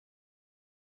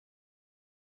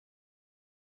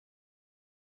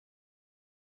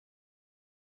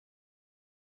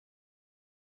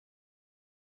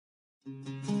Building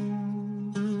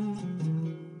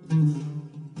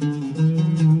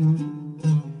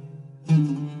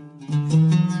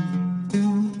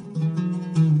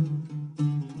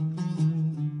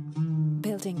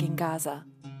in Gaza,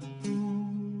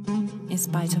 in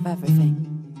spite of everything.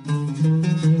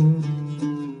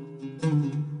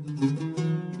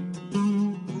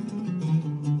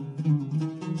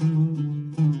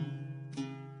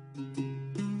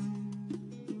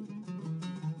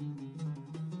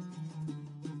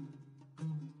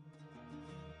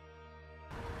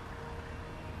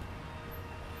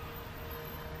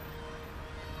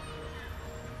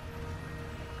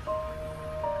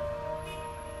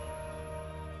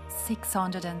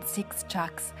 "606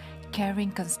 trucks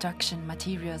carrying construction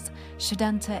materials should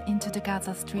enter into the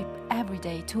Gaza Strip every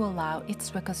day to allow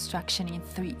its reconstruction in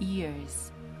 3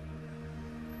 years.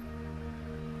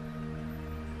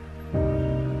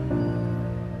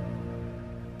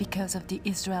 Because of the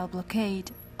Israel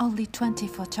blockade, only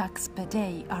 24 trucks per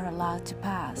day are allowed to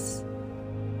pass.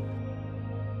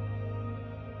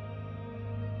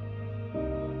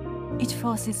 It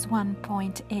forces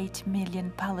 1.8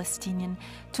 million Palestinians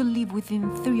to live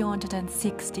within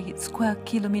 360 square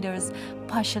kilometers,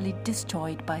 partially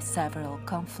destroyed by several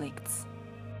conflicts.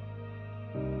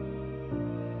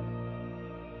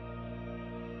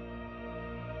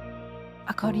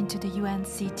 According to the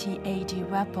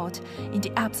UNCTAD report, in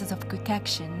the absence of quick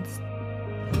actions,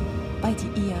 by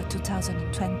the year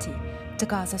 2020, the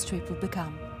Gaza Strip will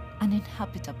become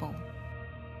uninhabitable.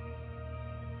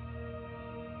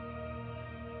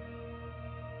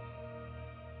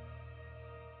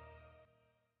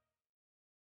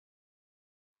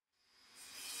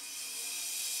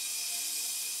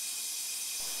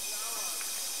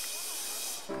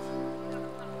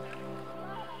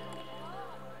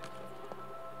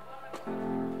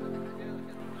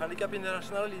 Handicap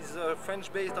International is a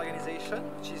French-based organization,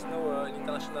 which is now an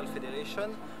international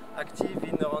federation, active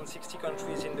in around 60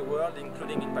 countries in the world,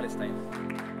 including in Palestine.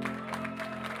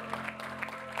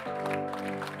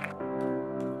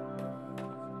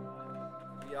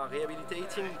 We are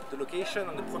rehabilitating the location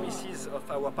and the premises of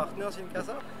our partners in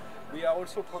Gaza. We are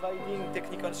also providing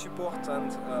technical support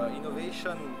and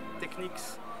innovation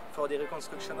techniques for the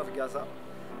reconstruction of Gaza.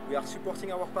 We are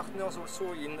supporting our partners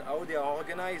also in how they are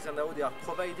organized and how they are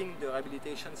providing the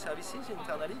rehabilitation services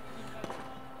internally.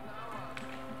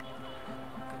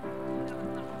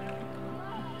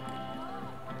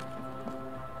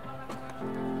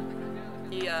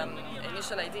 The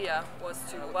initial idea was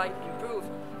to improve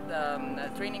the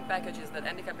training packages that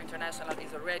Handicap International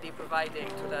is already providing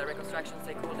to the reconstruction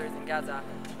stakeholders in Gaza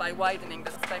by widening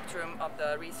the spectrum of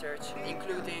the research,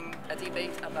 including a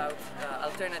debate about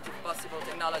alternative possible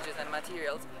technologies and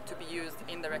materials to be used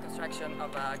in the reconstruction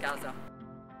of Gaza.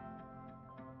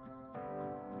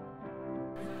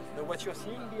 Now what you're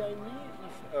seeing behind me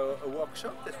is a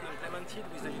workshop that we implemented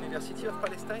with the University of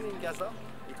Palestine in Gaza.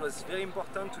 It was very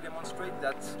important to demonstrate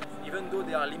that even though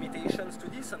there are limitations to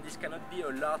this, and this cannot be a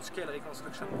large-scale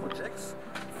reconstruction projects,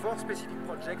 for specific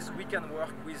projects we can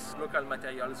work with local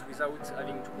materials without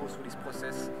having to go through this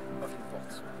process of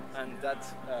import. And that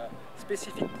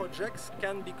specific projects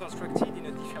can be constructed in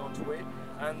a different way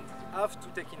and have to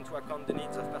take into account the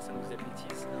needs of persons with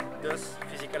disabilities, thus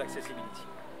physical accessibility.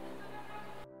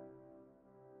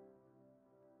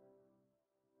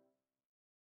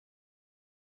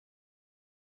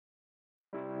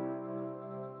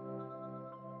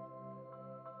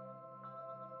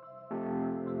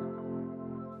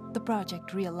 The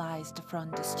project realized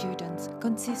from the students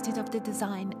consisted of the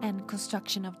design and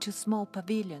construction of 2 small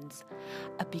pavilions.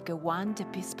 A bigger one, the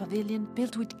Peace Pavilion,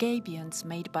 built with gabions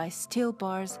made by steel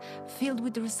bars filled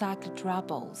with recycled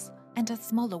rubbles, and a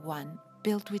smaller one,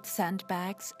 built with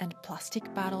sandbags and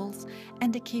plastic bottles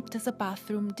and equipped as a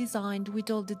bathroom designed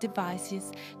with all the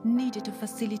devices needed to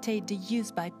facilitate the use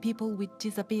by people with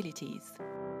disabilities.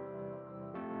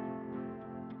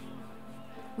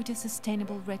 With a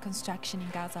sustainable reconstruction in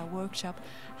Gaza workshop,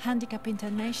 Handicap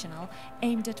International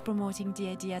aimed at promoting the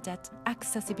idea that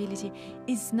accessibility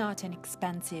is not an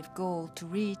expensive goal to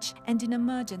reach, and in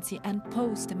emergency and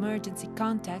post-emergency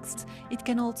contexts, it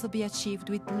can also be achieved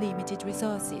with limited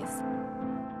resources.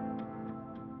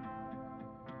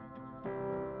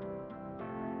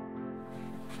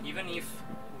 Even if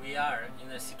we are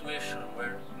in a situation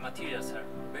where materials are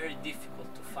very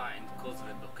difficult to find because of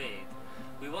the blockade,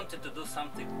 we wanted to do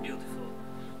something beautiful.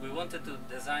 We wanted to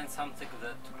design something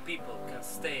that people can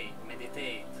stay,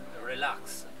 meditate,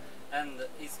 relax. And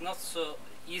it's not so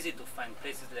easy to find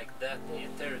places like that in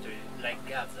a territory like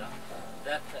Gaza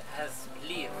that has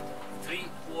lived 3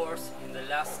 wars in the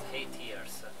last 8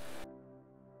 years.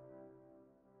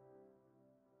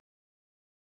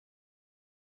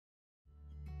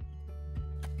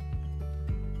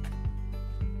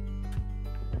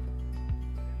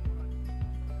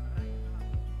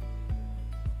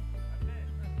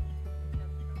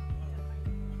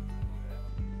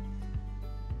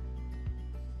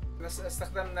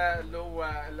 استخدمنا اللي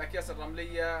هو الأكياس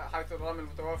الرملية، حيث الرمل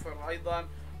متوفر أيضا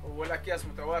والأكياس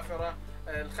متوافرة.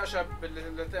 الخشب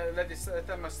الذي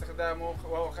تم استخدامه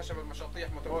وهو خشب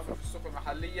المشاطيح متوافر في السوق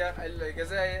المحلية.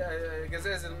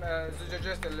 جزاز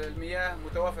زجاجات المياه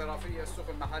متوافرة في السوق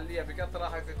المحلية بكثرة،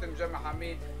 حيث يتم جمعها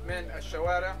من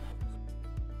الشوارع.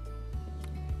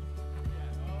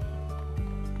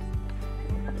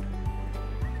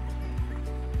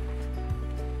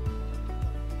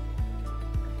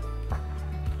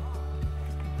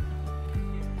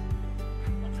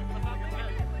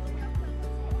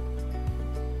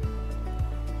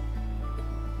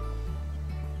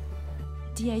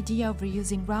 The idea of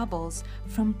reusing rubbles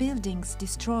from buildings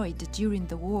destroyed during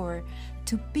the war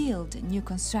to build new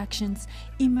constructions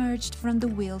emerged from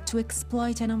the will to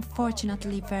exploit an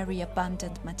unfortunately very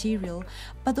abundant material,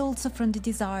 but also from the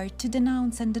desire to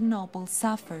denounce and ennoble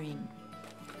suffering.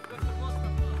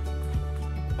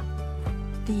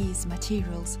 These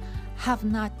materials have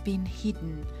not been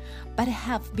hidden, but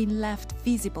have been left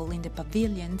visible in the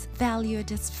pavilions,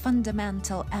 valued as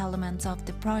fundamental elements of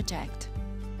the project.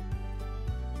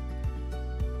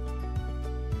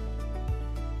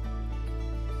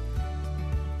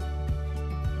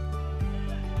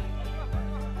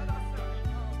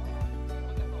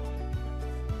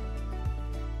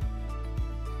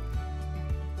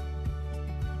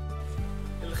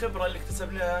 الخبرة اللي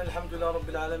اكتسبناها الحمد لله رب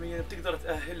العالمين بتقدر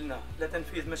تأهلنا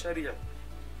لتنفيذ مشاريع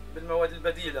بالمواد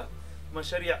البديلة،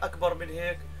 مشاريع أكبر من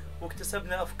هيك،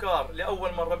 واكتسبنا أفكار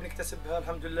لأول مرة بنكتسبها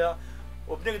الحمد لله،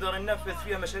 وبنقدر ننفذ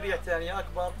فيها مشاريع تانية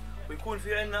أكبر، ويكون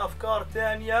في عنا أفكار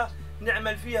تانية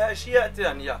نعمل فيها أشياء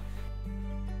تانية.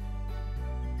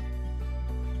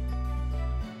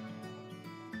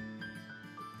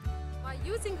 By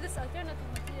using this alternative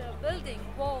material, building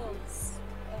walls,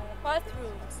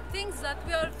 bathrooms, things that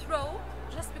we are throw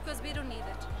just because we don't need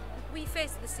it. We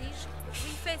face the siege,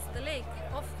 we face the lack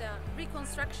of the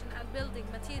reconstruction and building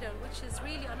material, which is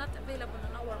really not available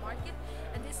in our market,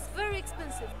 and it's very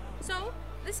expensive. So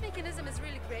this mechanism is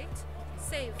really great,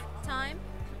 save time,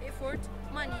 effort,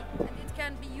 money, and it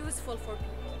can be useful for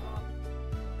people.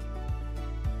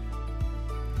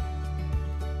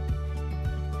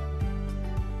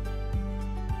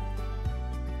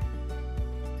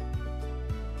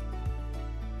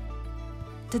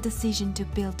 The decision to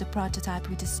build the prototype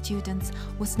with the students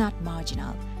was not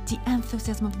marginal. The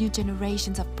enthusiasm of new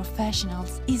generations of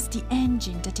professionals is the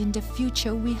engine that in the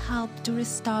future will help to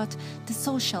restart the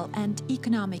social and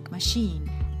economic machine.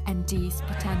 And this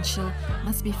potential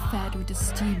must be fed with the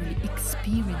stimuli,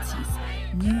 experiences,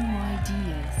 new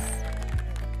ideas.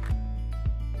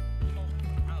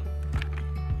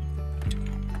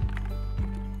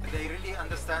 They really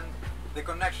understand the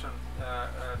connection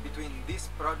between this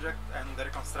project and the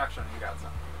reconstruction in Gaza.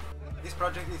 This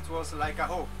project, it was like a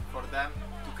hope for them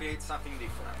to create something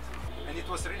different. And it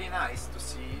was really nice to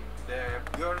see the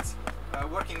girls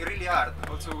working really hard,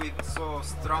 also with so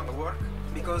strong work,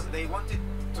 because they wanted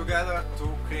together to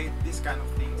create this kind of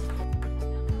things.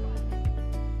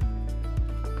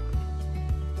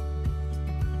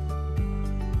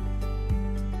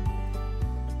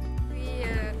 We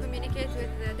communicate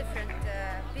with different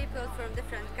people from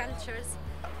different cultures.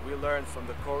 We learned from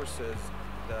the courses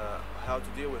how to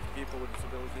deal with people with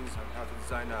disabilities and how to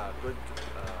design good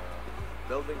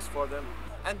buildings for them.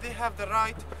 And they have the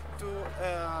right to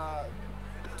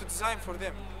design for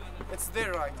them. It's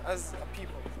their right as a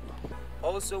people.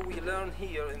 Also, we learn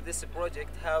here in this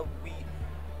project how we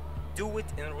do it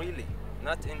in really,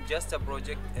 not in just a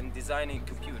project and designing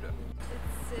computer.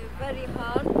 It's very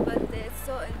hard, but it's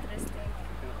so interesting.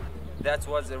 That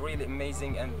was a really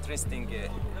amazing and interesting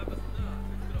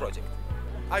project.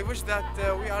 I wish that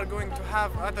we are going to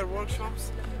have other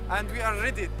workshops and we are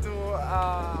ready to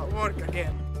work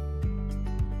again.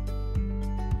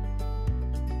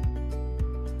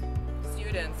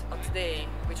 Students of today,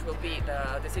 which will be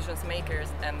the decision makers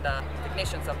and the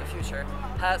technicians of the future,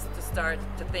 has to start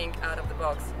to think out of the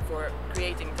box for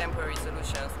creating temporary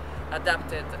solutions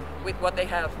adapted with what they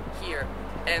have here,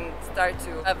 and start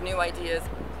to have new ideas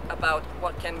about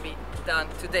what can be done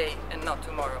today and not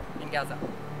tomorrow in Gaza.